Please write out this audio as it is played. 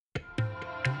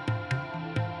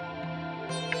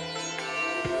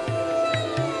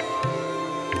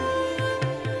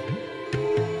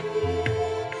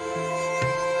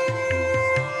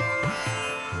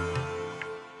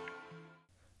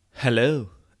Hello,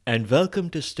 and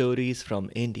welcome to Stories from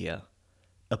India,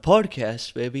 a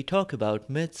podcast where we talk about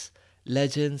myths,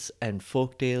 legends, and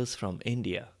folk tales from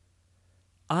India.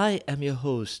 I am your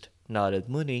host, Narad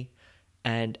Muni,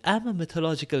 and I'm a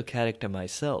mythological character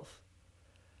myself.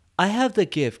 I have the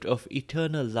gift of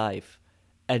eternal life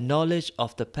and knowledge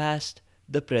of the past,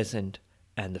 the present,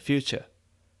 and the future.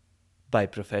 By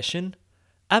profession,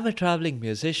 I'm a traveling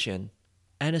musician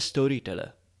and a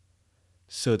storyteller.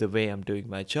 So, the way I'm doing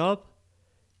my job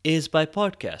is by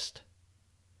podcast.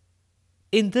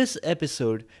 In this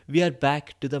episode, we are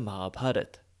back to the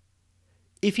Mahabharata.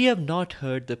 If you have not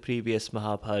heard the previous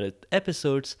Mahabharata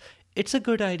episodes, it's a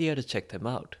good idea to check them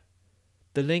out.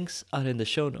 The links are in the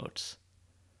show notes.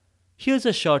 Here's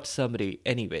a short summary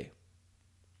anyway.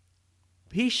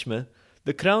 Bhishma,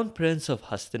 the crown prince of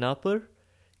Hastinapur,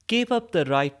 gave up the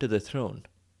right to the throne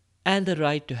and the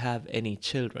right to have any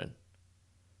children,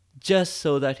 just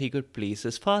so that he could please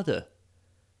his father,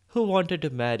 who wanted to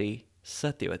marry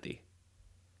Satyavati.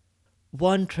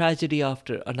 One tragedy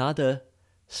after another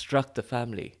struck the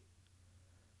family.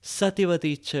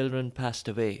 Satyavati's children passed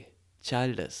away,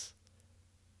 childless.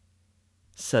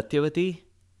 Satyavati,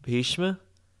 Bhishma,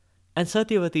 and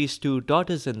Satyavati's two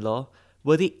daughters in law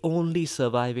were the only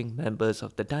surviving members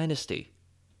of the dynasty,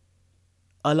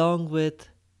 along with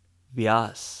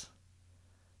Vyas.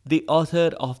 The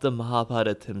author of the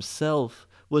Mahabharata himself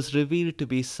was revealed to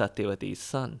be Satyavati's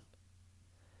son.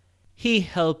 He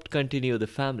helped continue the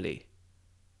family.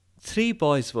 Three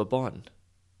boys were born: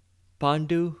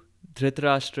 Pandu,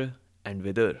 Dhritarashtra, and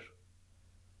Vidur.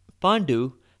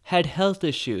 Pandu had health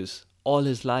issues all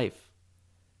his life,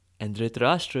 and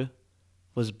Dhritarashtra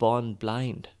was born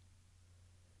blind.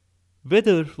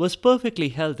 Vidur was perfectly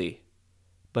healthy,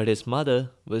 but his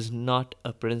mother was not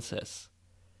a princess,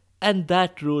 and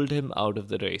that ruled him out of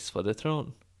the race for the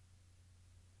throne.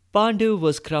 Pandu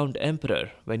was crowned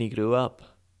emperor when he grew up,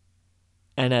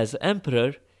 and as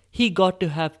emperor, he got to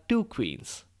have two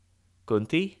queens,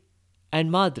 Kunti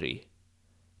and Madri,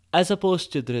 as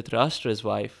opposed to Dhritarashtra's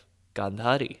wife,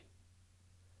 Gandhari.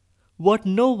 What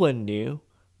no one knew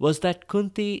was that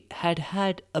Kunti had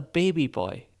had a baby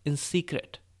boy in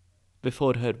secret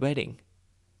before her wedding,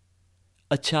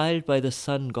 a child by the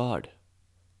sun god,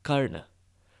 Karna,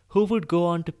 who would go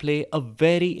on to play a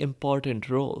very important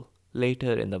role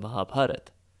later in the Mahabharata.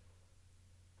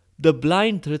 The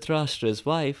blind Dhritarashtra's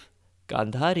wife,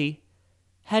 Gandhari,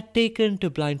 had taken to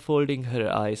blindfolding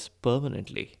her eyes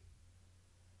permanently.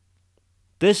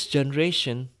 This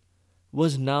generation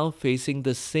was now facing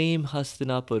the same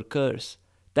Hastinapur curse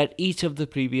that each of the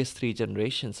previous three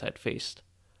generations had faced.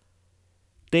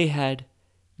 They had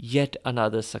yet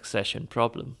another succession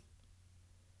problem.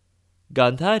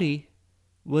 Gandhari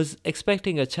was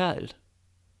expecting a child.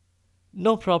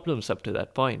 No problems up to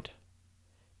that point.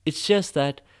 It's just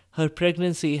that her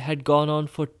pregnancy had gone on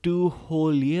for 2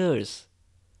 whole years,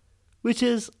 which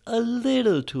is a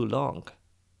little too long.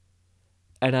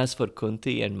 And as for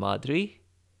Kunti and Madri,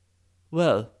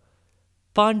 well,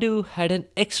 Pandu had an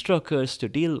extra curse to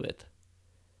deal with.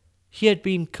 He had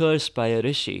been cursed by a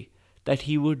rishi that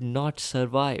he would not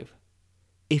survive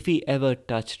if he ever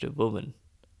touched a woman.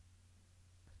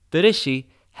 The rishi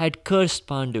had cursed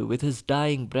Pandu with his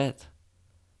dying breath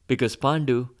because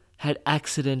Pandu had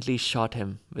accidentally shot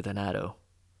him with an arrow.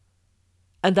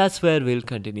 And that's where we'll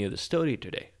continue the story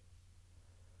today.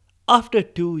 After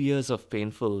 2 years of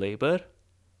painful labor,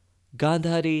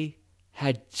 Gandhari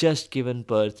had just given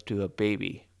birth to a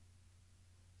baby,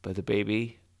 but the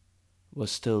baby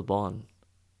was stillborn.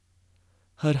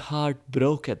 Her heart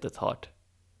broke at the thought.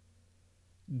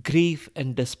 Grief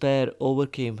and despair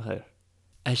overcame her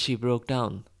as she broke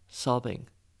down, sobbing.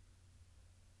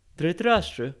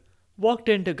 Dhritarashtra walked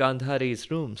into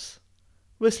Gandhari's rooms,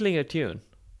 whistling a tune,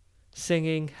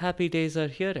 singing "Happy Days Are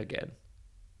Here Again."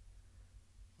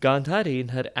 Gandhari, in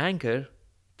her anger,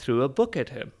 threw a book at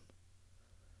him.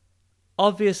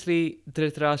 Obviously,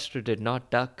 Dhritarashtra did not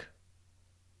duck.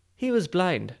 He was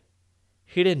blind.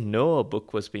 He didn't know a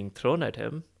book was being thrown at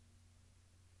him.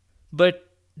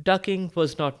 But ducking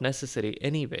was not necessary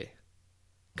anyway.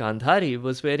 Gandhari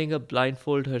was wearing a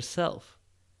blindfold herself,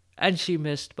 and she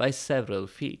missed by several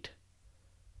feet.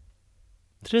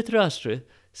 Dhritarashtra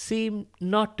seemed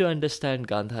not to understand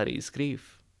Gandhari's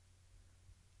grief.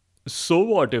 "So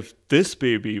what if this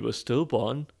baby was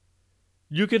stillborn?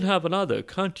 You can have another,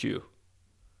 can't you?"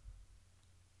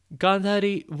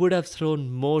 Gandhari would have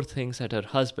thrown more things at her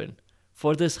husband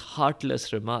for this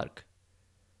heartless remark.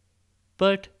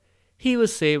 But he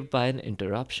was saved by an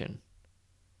interruption.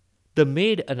 The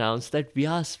maid announced that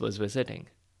Vyas was visiting.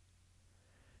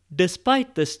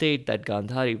 Despite the state that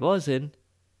Gandhari was in,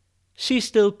 She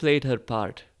still played her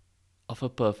part of a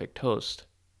perfect host.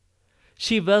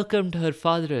 She welcomed her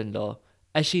father in law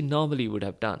as she normally would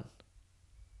have done.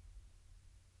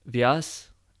 Vyas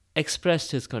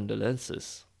expressed his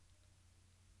condolences.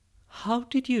 How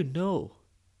did you know?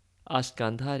 Asked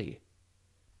Gandhari.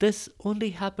 This only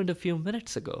happened a few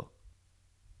minutes ago.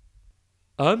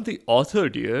 I'm the author,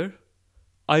 dear.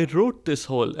 I wrote this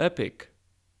whole epic,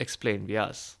 explained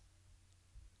Vyas.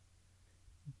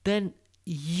 Then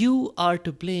you are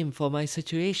to blame for my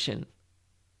situation,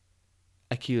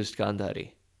 accused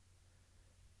Gandhari.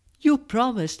 You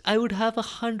promised I would have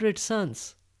 100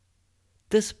 sons.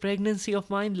 This pregnancy of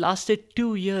mine lasted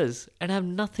 2 years and I have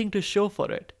nothing to show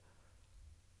for it.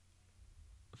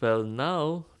 Well,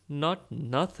 now, not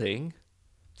nothing,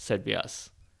 said Vyas.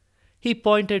 He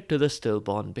pointed to the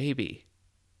stillborn baby.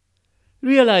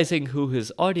 Realizing who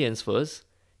his audience was,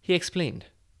 he explained,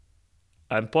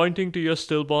 I'm pointing to your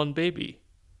stillborn baby.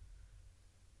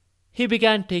 He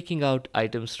began taking out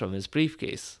items from his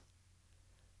briefcase.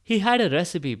 He had a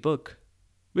recipe book,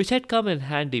 which had come in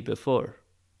handy before,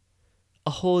 a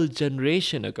whole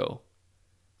generation ago,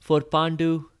 for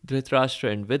Pandu,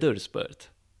 Dhritarashtra, and Vidur's birth.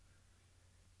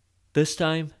 This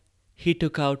time, he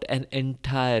took out an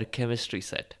entire chemistry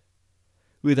set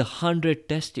with 100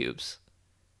 test tubes.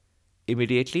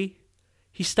 Immediately,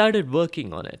 he started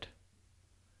working on it.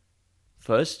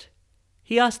 First,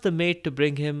 he asked the maid to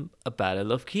bring him a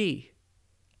barrel of ghee,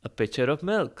 a pitcher of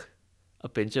milk, a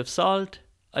pinch of salt,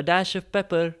 a dash of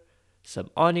pepper, some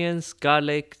onions,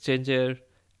 garlic, ginger,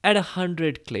 and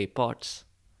 100 clay pots.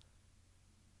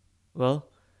 Well,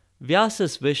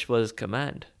 Vyas's wish was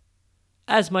command,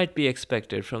 as might be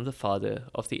expected from the father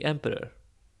of the emperor.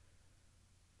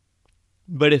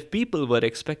 But if people were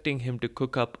expecting him to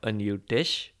cook up a new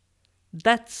dish,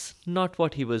 that's not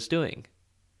what he was doing.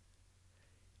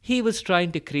 He was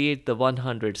trying to create the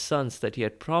 100 sons that he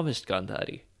had promised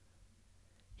Gandhari.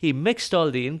 He mixed all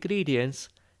the ingredients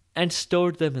and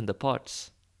stored them in the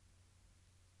pots.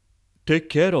 Take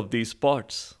care of these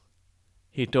pots,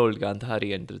 he told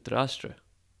Gandhari and Dhritarashtra.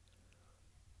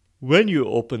 When you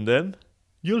open them,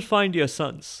 you'll find your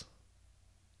sons.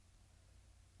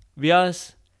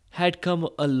 Vyas had come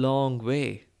a long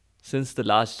way since the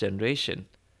last generation,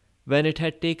 when it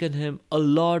had taken him a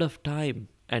lot of time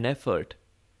and effort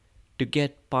to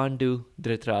get Pandu,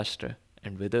 Dhritarashtra,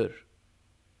 and Vidur.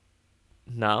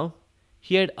 Now,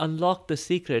 he had unlocked the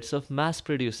secrets of mass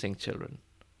producing children.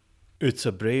 It's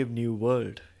a brave new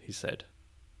world, he said.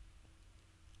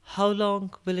 How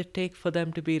long will it take for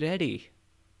them to be ready?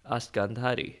 Asked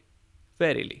Gandhari,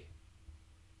 warily.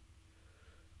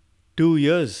 2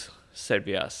 years, said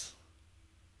Vyas.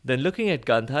 Then looking at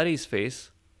Gandhari's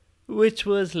face, which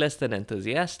was less than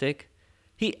enthusiastic,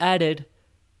 he added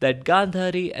that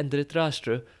Gandhari and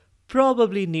Dhritarashtra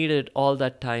probably needed all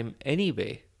that time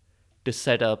anyway to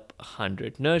set up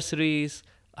 100 nurseries,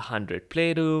 100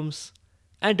 playrooms,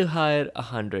 and to hire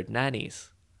 100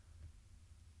 nannies.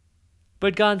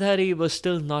 But Gandhari was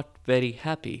still not very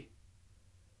happy.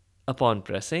 Upon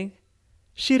pressing,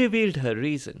 she revealed her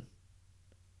reason.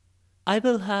 I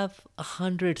will have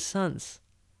 100 sons,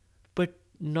 but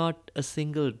not a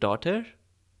single daughter?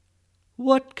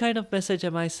 What kind of message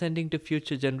am I sending to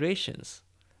future generations?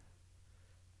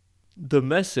 The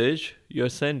message you're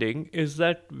sending is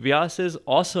that Vyas is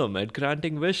awesome at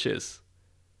granting wishes.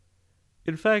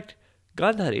 In fact,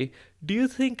 Gandhari, do you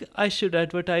think I should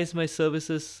advertise my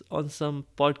services on some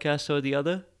podcast or the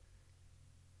other?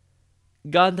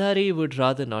 Gandhari would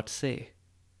rather not say,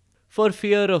 for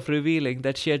fear of revealing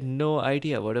that she had no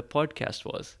idea what a podcast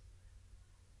was.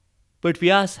 But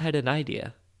Vyas had an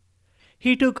idea.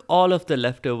 He took all of the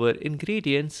leftover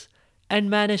ingredients and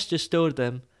managed to store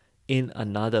them in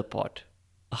another pot,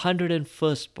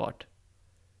 101st pot.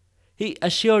 He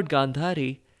assured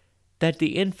Gandhari that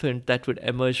the infant that would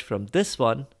emerge from this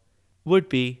one would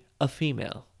be a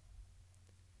female.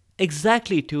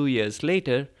 Exactly 2 years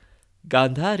later,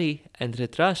 Gandhari and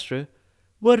Dhritarashtra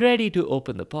were ready to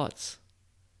open the pots.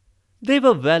 They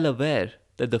were well aware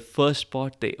that the first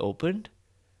pot they opened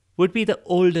would be the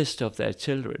oldest of their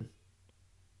children.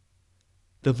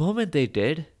 The moment they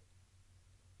did,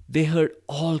 they heard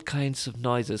all kinds of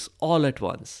noises all at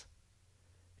once.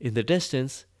 In the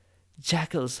distance,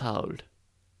 jackals howled,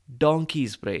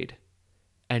 donkeys brayed,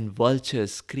 and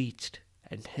vultures screeched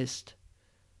and hissed.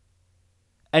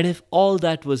 And if all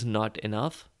that was not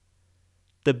enough,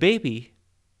 the baby,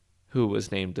 who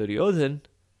was named Duryodhan,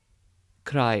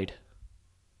 cried.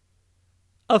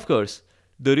 Of course,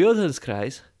 Duryodhan's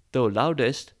cries, though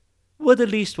loudest, were the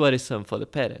least worrisome for the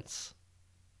parents.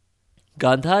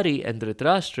 Gandhari and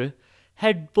Dhritarashtra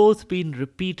had both been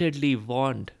repeatedly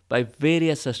warned by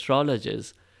various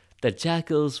astrologers that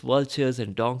jackals, vultures,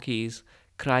 and donkeys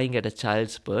crying at a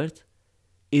child's birth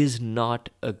is not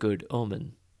a good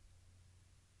omen.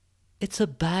 It's a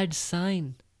bad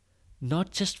sign,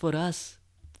 not just for us,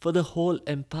 for the whole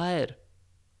empire.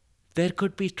 There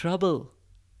could be trouble,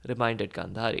 reminded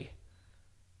Gandhari.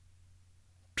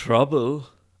 Trouble?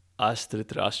 Asked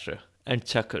Dhritarashtra and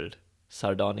chuckled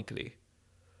sardonically.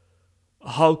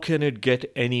 How can it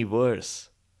get any worse?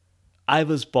 I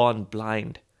was born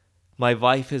blind. My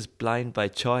wife is blind by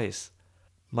choice.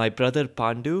 My brother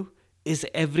Pandu is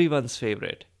everyone's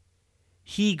favorite.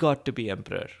 He got to be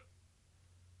emperor.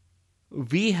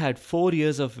 We had 4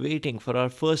 years of waiting for our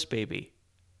first baby.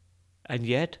 And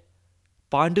yet,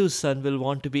 Pandu's son will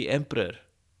want to be emperor,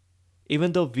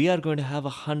 even though we are going to have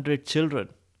 100 children.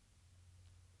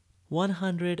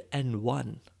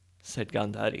 101, said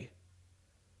Gandhari.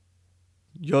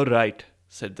 You're right,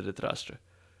 said Dhritarashtra.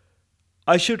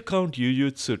 I should count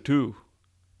Yuyutsu too.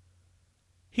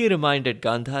 He reminded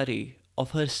Gandhari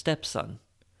of her stepson,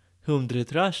 whom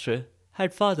Dhritarashtra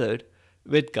had fathered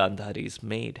with Gandhari's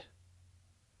maid.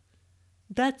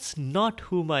 That's not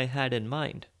whom I had in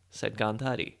mind, said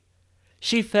Gandhari.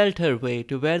 She felt her way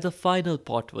to where the final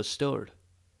pot was stored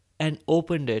and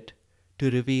opened it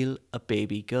to reveal a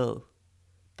baby girl,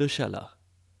 Dushala.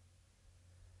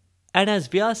 And as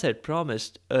Vyas had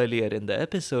promised earlier in the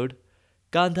episode,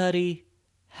 Gandhari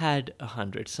had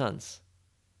 100 sons.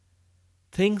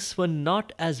 Things were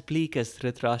not as bleak as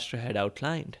Dhritarashtra had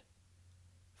outlined.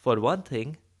 For one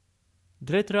thing,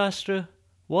 Dhritarashtra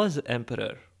was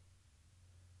emperor.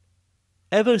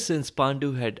 Ever since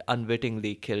Pandu had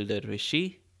unwittingly killed a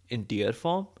rishi in deer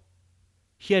form,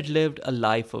 he had lived a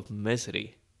life of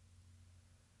misery.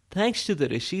 Thanks to the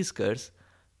rishi's curse,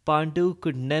 Pandu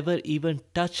could never even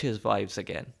touch his wives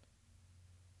again.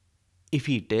 If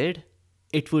he did,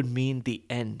 it would mean the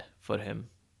end for him.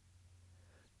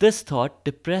 This thought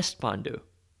depressed Pandu.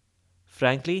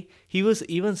 Frankly, he was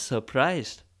even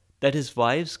surprised that his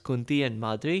wives Kunti and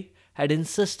Madri had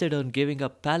insisted on giving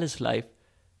up palace life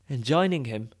and joining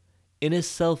him in his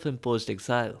self-imposed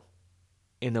exile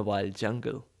in a wild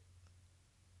jungle.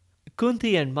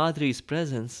 Kunti and Madri's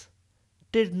presence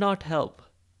did not help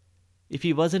if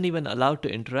he wasn't even allowed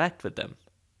to interact with them.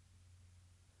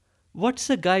 What's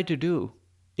a guy to do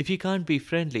if you can't be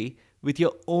friendly with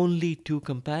your only two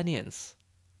companions?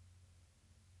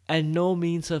 And no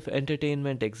means of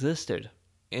entertainment existed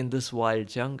in this wild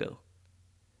jungle.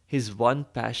 His one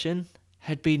passion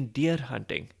had been deer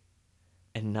hunting,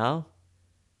 and now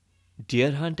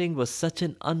deer hunting was such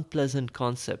an unpleasant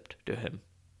concept to him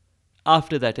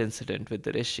after that incident with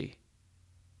the rishi.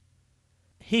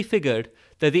 He figured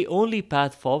that the only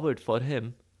path forward for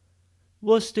him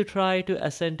was to try to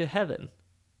ascend to heaven.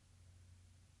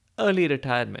 Early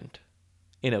retirement,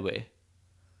 in a way.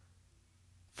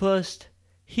 First,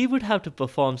 he would have to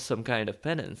perform some kind of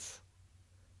penance,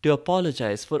 to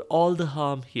apologize for all the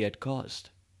harm he had caused,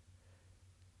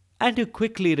 and to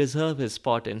quickly reserve his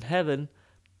spot in heaven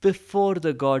before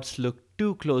the gods looked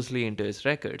too closely into his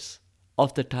records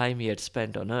of the time he had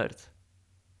spent on earth.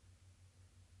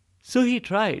 So he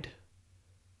tried,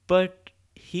 but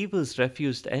he was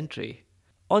refused entry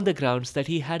on the grounds that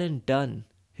he hadn't done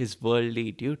his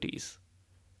worldly duties.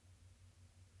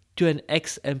 To an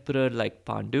ex-emperor like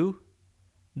Pandu,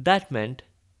 that meant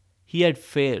he had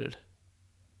failed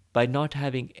by not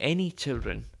having any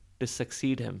children to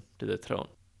succeed him to the throne.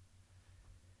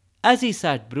 As he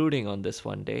sat brooding on this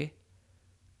one day,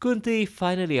 Kunti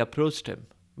finally approached him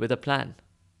with a plan.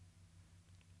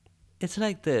 It's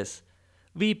like this.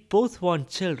 We both want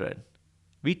children.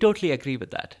 We totally agree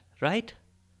with that, right?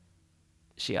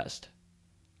 She asked.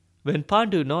 When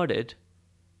Pandu nodded,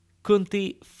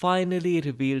 Kunti finally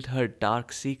revealed her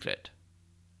dark secret,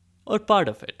 or part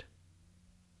of it.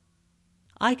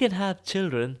 I can have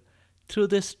children through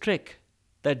this trick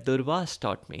that Durvas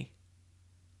taught me.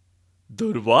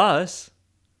 Durvas?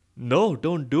 No,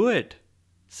 don't do it,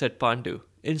 said Pandu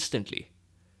instantly.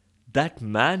 That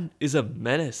man is a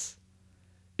menace.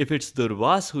 If it's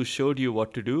Durvas who showed you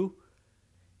what to do,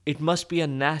 it must be a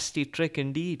nasty trick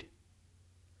indeed.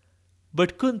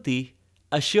 But Kunti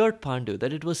assured Pandu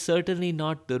that it was certainly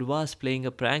not Durvas playing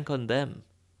a prank on them.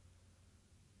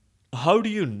 How do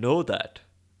you know that?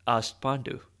 Asked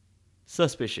Pandu,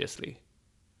 suspiciously.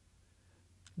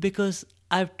 Because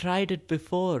I've tried it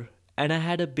before and I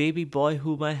had a baby boy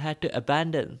whom I had to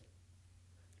abandon.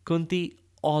 Kunti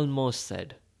almost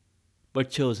said, but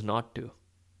chose not to.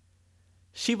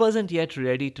 She wasn't yet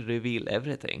ready to reveal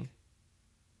everything.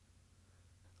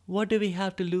 What do we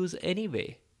have to lose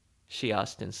anyway? She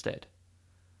asked instead.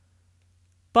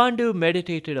 Pandu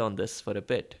meditated on this for a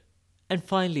bit and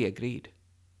finally agreed.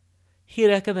 He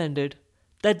recommended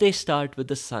that they start with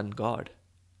the sun god.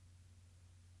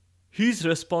 He's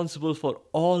responsible for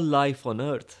all life on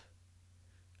earth,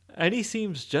 and he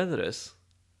seems generous,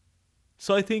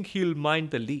 so I think he'll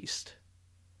mind the least.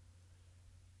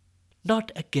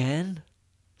 Not again,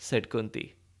 said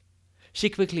Kunti. She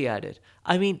quickly added,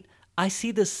 I mean, I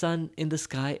see the sun in the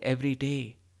sky every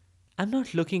day. I'm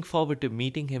not looking forward to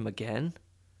meeting him again.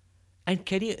 And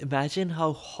can you imagine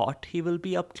how hot he will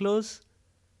be up close?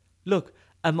 Look,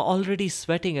 I'm already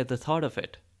sweating at the thought of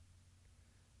it.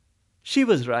 She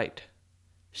was right.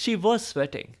 She was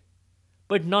sweating,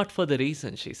 but not for the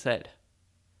reason she said.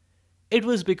 It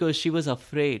was because she was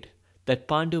afraid that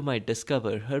Pandu might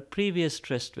discover her previous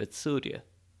tryst with Surya.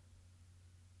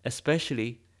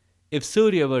 Especially if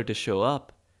Surya were to show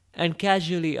up and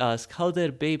casually ask how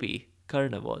their baby,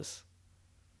 Karna, was.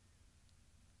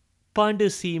 Pandu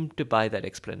seemed to buy that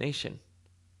explanation.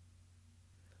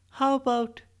 How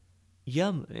about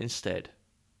Yam instead?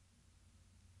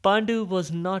 Pandu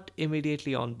was not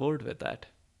immediately on board with that.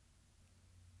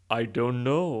 I don't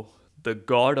know. The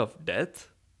god of death?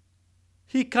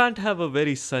 He can't have a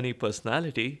very sunny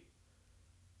personality.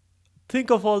 Think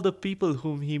of all the people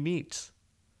whom he meets.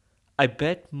 I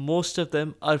bet most of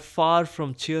them are far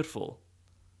from cheerful,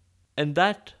 and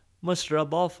that must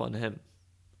rub off on him.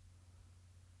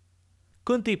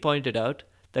 Kunti pointed out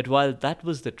that while that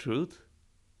was the truth,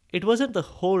 it wasn't the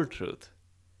whole truth.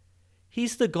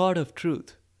 He's the god of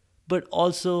truth, but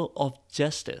also of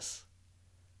justice.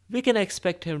 We can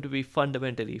expect him to be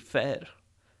fundamentally fair.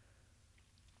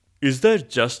 Is there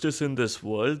justice in this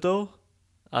world, though?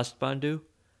 Asked Pandu.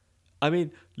 I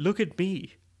mean, look at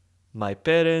me. My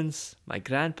parents, my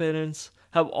grandparents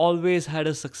have always had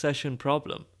a succession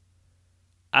problem.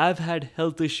 I've had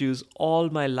health issues all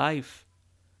my life.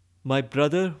 My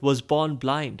brother was born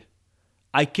blind.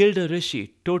 I killed a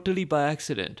rishi totally by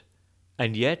accident,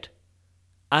 and yet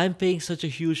I'm paying such a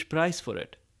huge price for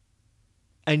it.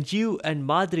 And you and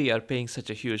Madri are paying such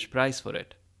a huge price for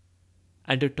it.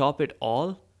 And to top it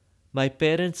all, my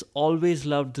parents always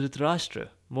loved Dhritarashtra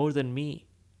more than me.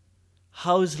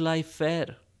 How's life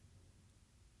fair?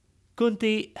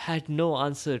 Kunti had no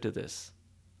answer to this,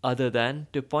 other than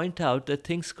to point out that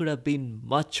things could have been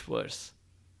much worse.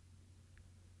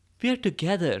 We're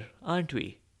together, aren't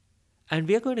we? And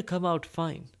we're going to come out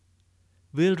fine.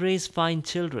 We'll raise fine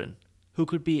children who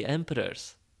could be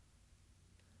emperors.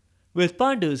 With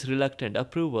Pandu's reluctant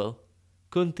approval,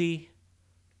 Kunti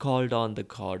called on the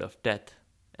god of death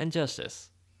and justice.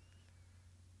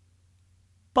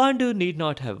 Pandu need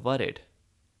not have worried.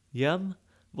 Yam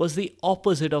was the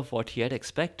opposite of what he had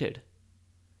expected.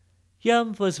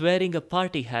 Yam was wearing a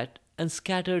party hat and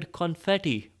scattered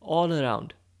confetti all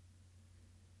around.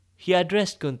 He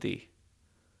addressed Kunti.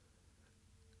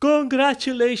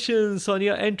 Congratulations on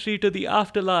your entry to the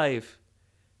afterlife.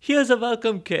 Here's a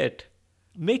welcome kit.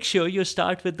 Make sure you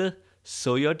start with the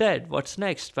So You're Dead, What's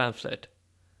Next pamphlet.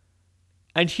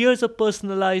 And here's a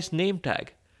personalized name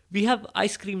tag. We have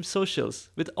ice cream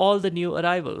socials with all the new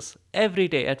arrivals every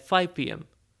day at 5 p.m.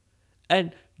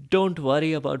 And don't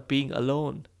worry about being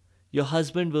alone. Your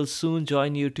husband will soon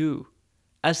join you too.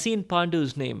 I've seen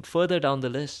Pandu's name further down the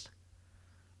list.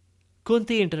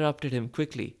 Kunti interrupted him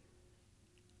quickly.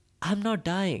 I'm not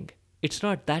dying. It's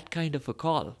not that kind of a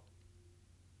call.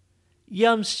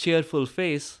 Yam's cheerful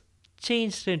face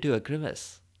changed into a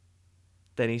grimace.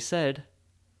 Then he said,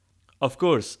 Of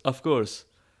course, of course.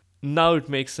 Now it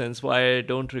makes sense why I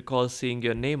don't recall seeing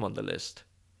your name on the list.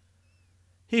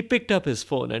 He picked up his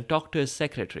phone and talked to his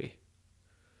secretary.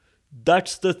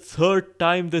 That's the third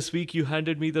time this week you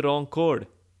handed me the wrong code.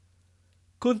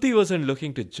 Kunti wasn't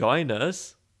looking to join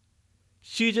us.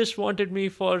 She just wanted me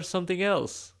for something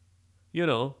else. You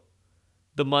know,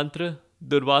 the mantra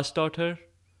Durvas taught her.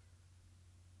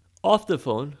 Off the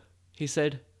phone, he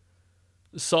said,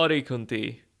 Sorry,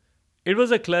 Kunti. It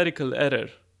was a clerical error.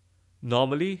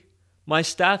 Normally, my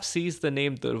staff sees the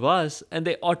name Durvas and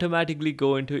they automatically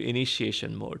go into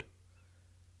initiation mode.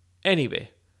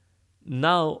 Anyway,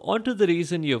 now on to the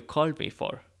reason you've called me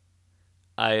for.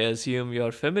 I assume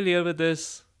you're familiar with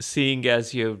this, seeing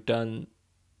as you've done.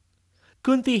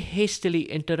 Kunti hastily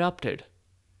interrupted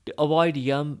to avoid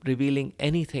Yam revealing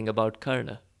anything about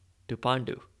Karna to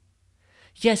Pandu.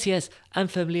 Yes, I'm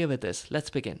familiar with this. Let's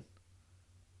begin.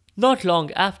 Not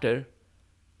long after,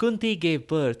 Kunti gave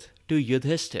birth to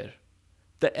Yudhishthir,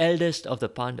 the eldest of the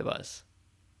Pandavas.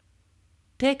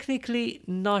 Technically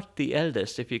not the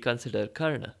eldest if you consider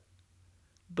Karna.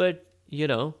 But,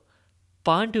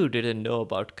 Pandu didn't know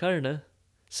about Karna,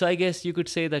 so I guess you could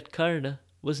say that Karna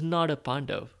was not a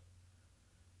Pandav.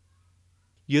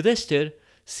 Yudhishthir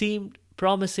seemed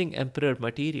promising emperor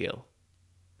material,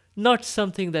 not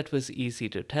something that was easy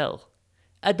to tell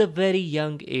at the very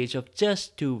young age of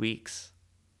just 2 weeks.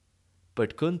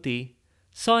 But Kunti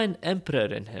saw an emperor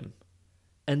in him,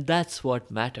 and that's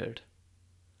what mattered.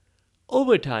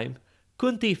 Over time,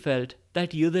 Kunti felt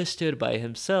that Yudhishthir by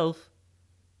himself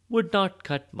would not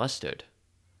cut mustard.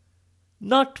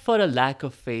 Not for a lack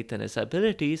of faith in his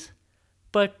abilities,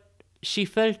 but she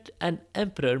felt an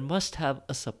emperor must have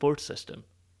a support system.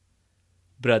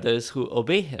 Brothers who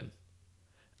obey him.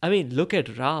 I mean, look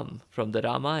at Ram from the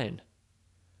Ramayana.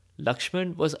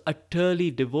 Lakshman was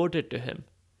utterly devoted to him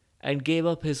and gave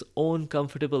up his own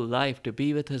comfortable life to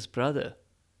be with his brother.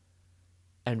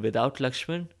 And without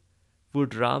Lakshman,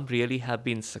 would Ram really have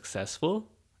been successful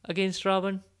against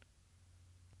Ravan?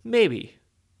 Maybe,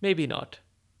 maybe not.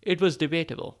 It was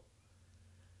debatable.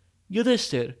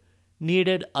 Yudhishthir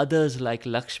needed others like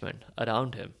Lakshman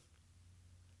around him.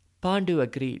 Pandu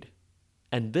agreed,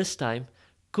 and this time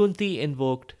Kunti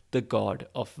invoked the god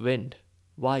of wind,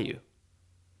 Vayu.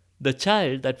 The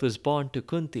child that was born to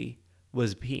Kunti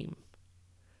was Bhim.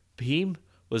 Bhim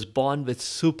was born with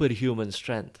superhuman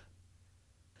strength.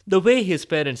 The way his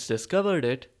parents discovered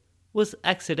it was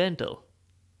accidental.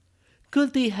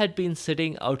 Kunti had been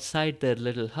sitting outside their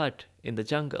little hut in the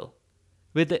jungle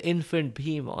with the infant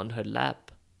Bhim on her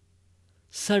lap.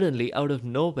 Suddenly, out of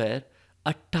nowhere,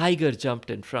 a tiger jumped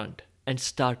in front and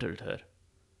startled her.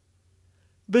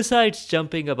 Besides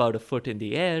jumping about a foot in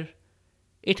the air,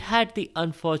 it had the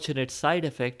unfortunate side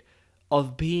effect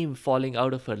of Bhim falling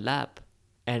out of her lap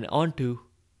and onto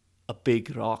a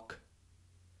big rock.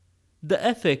 The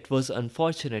effect was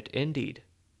unfortunate indeed,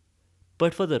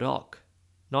 but for the rock,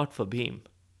 not for Bhim.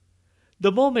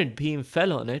 The moment Bhim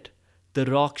fell on it, the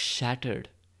rock shattered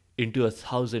into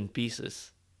 1,000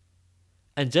 pieces.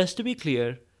 And just to be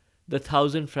clear, the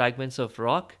 1,000 fragments of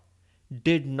rock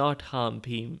did not harm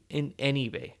Bhim in any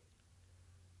way.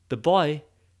 The boy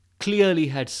clearly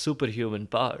had superhuman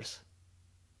powers.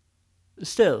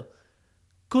 Still,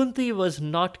 Kunti was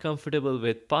not comfortable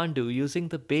with Pandu using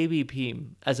the baby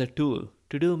Bhim as a tool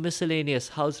to do miscellaneous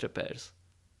house repairs.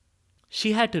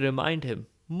 She had to remind him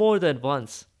more than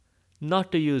once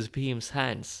not to use Bhim's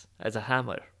hands as a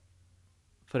hammer.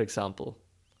 For example,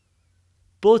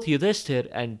 both Yudhishthir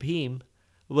and Bhim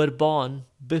were born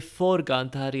before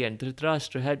Gandhari and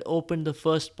Dhritarashtra had opened the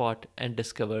first pot and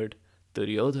discovered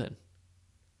Duryodhan.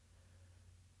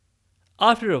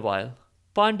 After a while,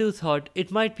 Pandu thought it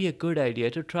might be a good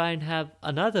idea to try and have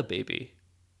another baby,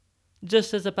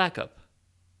 just as a backup.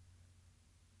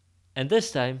 And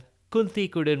this time, Kunti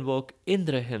could invoke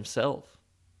Indra himself.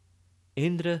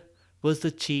 Indra was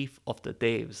the chief of the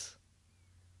Devs,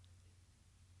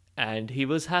 and he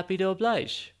was happy to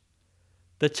oblige.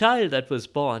 The child that was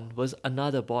born was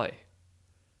another boy.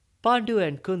 Pandu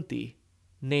and Kunti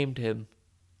named him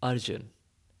Arjun.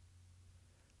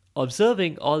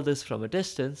 Observing all this from a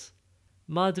distance,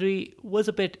 Madri was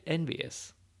a bit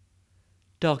envious.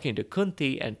 Talking to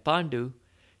Kunti and Pandu,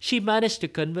 she managed to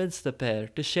convince the pair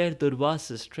to share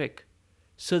Durvasa's trick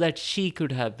so that she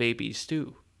could have babies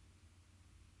too.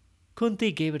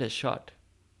 Kunti gave it a shot.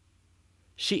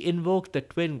 She invoked the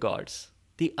twin gods,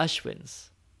 the Ashwins.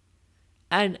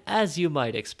 And as you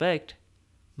might expect,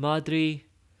 Madri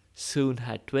soon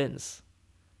had twins,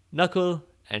 Nakul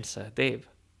and Sahadev.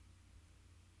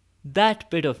 That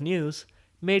bit of news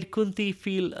made Kunti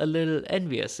feel a little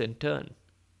envious in turn.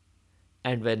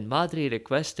 And when Madri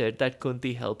requested that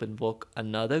Kunti help invoke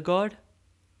another god,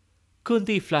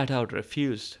 Kunti flat out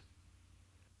refused.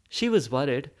 She was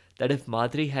worried that if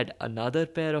Madri had another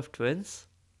pair of twins,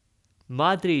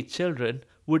 Madri's children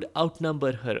would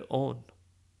outnumber her own.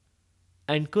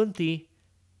 And Kunti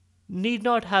need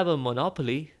not have a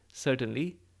monopoly,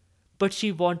 certainly, but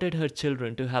she wanted her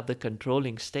children to have the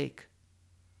controlling stake.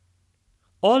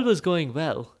 All was going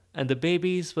well, and the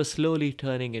babies were slowly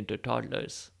turning into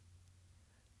toddlers.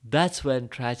 That's when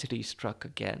tragedy struck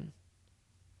again.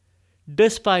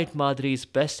 Despite Madri's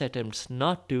best attempts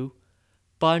not to,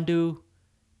 Pandu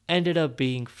ended up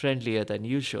being friendlier than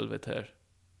usual with her.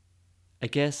 I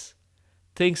guess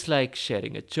things like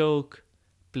sharing a joke,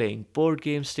 playing board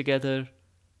games together,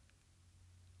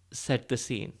 set the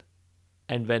scene.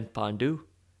 And when Pandu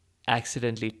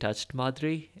accidentally touched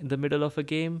Madri in the middle of a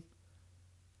game,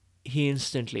 he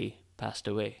instantly passed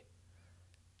away,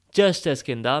 just as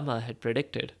Kendama had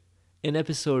predicted in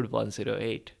episode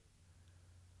 108.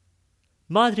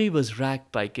 Madri was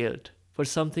racked by guilt for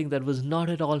something that was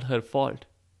not at all her fault.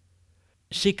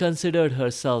 She considered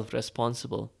herself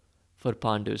responsible for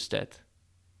Pandu's death.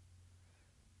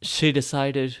 She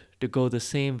decided to go the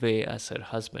same way as her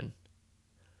husband.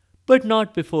 but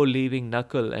not before leaving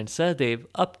Nakul and Sahadev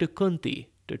up to Kunti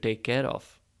to take care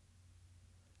of.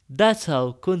 That's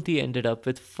how Kunti ended up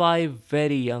with 5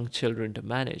 very young children to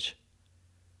manage.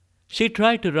 She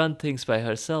tried to run things by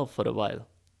herself for a while,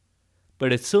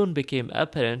 but it soon became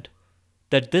apparent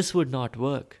that this would not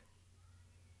work.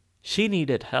 She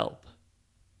needed help.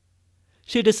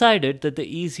 She decided that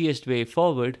the easiest way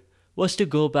forward was to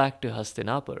go back to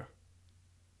Hastinapur.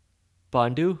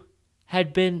 Pandu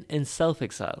had been in self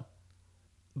exile,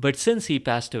 but since he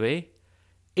passed away,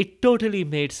 it totally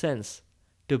made sense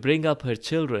to bring up her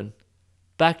children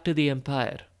back to the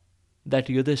empire that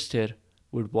Yudhishthir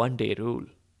would one day rule.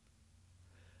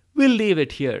 We'll leave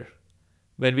it here.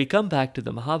 When we come back to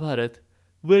the Mahabharata,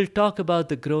 we'll talk about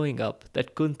the growing up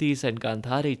that Kunti's and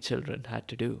Gandhari's children had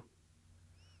to do.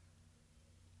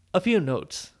 A few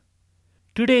notes.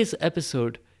 Today's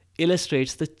episode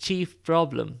illustrates the chief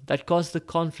problem that caused the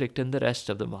conflict in the rest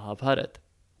of the Mahabharata.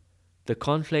 The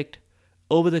conflict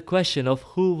over the question of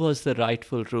who was the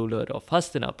rightful ruler of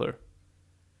Hastinapur.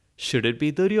 Should it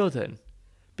be Duryodhan,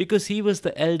 because he was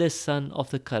the eldest son of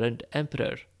the current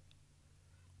emperor?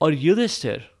 Or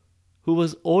Yudhishthir, who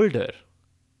was older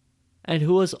and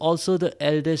who was also the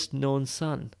eldest known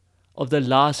son of the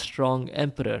last strong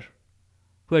emperor,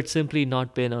 who had simply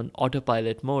not been on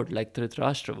autopilot mode like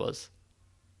Dhritarashtra was?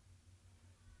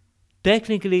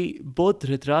 Technically, both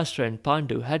Dhritarashtra and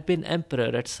Pandu had been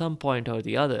emperor at some point or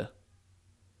the other.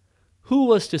 Who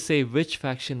was to say which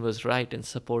faction was right in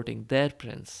supporting their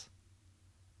prince?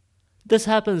 This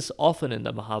happens often in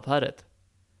the Mahabharata.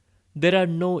 There are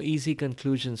no easy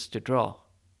conclusions to draw.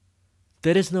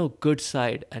 There is no good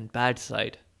side and bad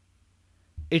side.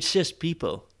 It's just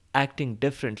people acting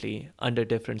differently under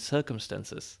different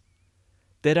circumstances.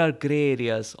 There are grey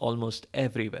areas almost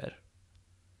everywhere.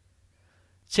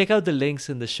 Check out the links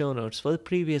in the show notes for the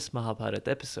previous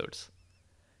Mahabharata episodes.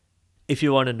 If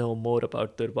you want to know more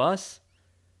about Durvas,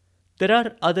 there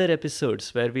are other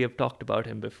episodes where we have talked about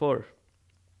him before.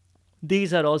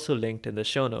 These are also linked in the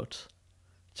show notes.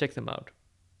 Check them out.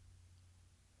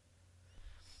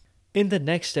 In the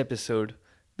next episode,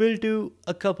 we'll do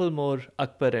a couple more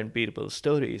Akbar and Birbal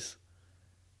stories.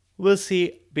 We'll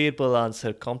see Birbal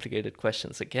answer complicated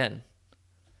questions again.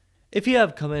 If you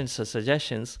have comments or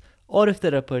suggestions, or if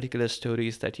there are particular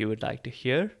stories that you would like to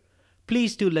hear,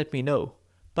 please do let me know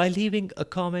by leaving a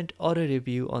comment or a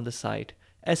review on the site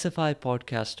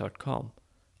sfipodcast.com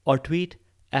or tweet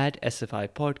at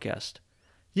sfipodcast.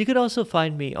 You can also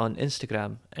find me on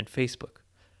Instagram and Facebook.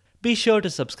 Be sure to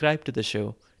subscribe to the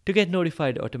show to get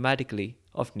notified automatically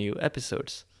of new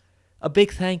episodes. A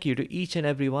big thank you to each and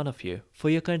every one of you for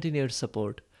your continued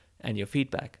support and your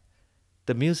feedback.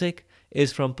 The music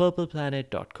is from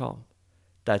purpleplanet.com.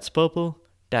 That's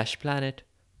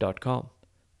purple-planet.com.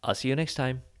 I'll see you next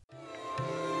time.